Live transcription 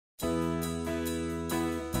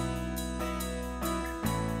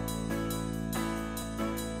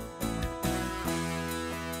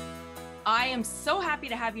I am so happy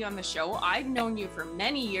to have you on the show. I've known you for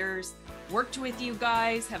many years, worked with you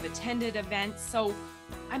guys, have attended events. So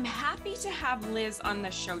I'm happy to have Liz on the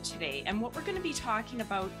show today. And what we're going to be talking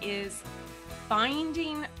about is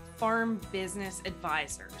finding farm business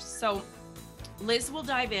advisors. So Liz will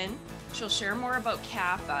dive in. She'll share more about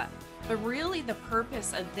CAFA. But really the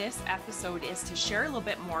purpose of this episode is to share a little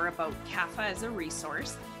bit more about CAFA as a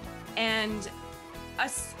resource. And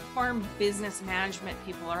us farm business management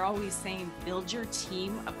people are always saying, build your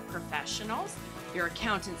team of professionals, your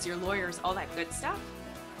accountants, your lawyers, all that good stuff.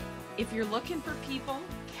 If you're looking for people,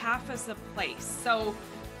 CAFA's the place. So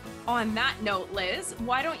on that note, Liz,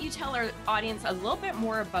 why don't you tell our audience a little bit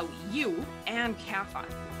more about you and CAFA?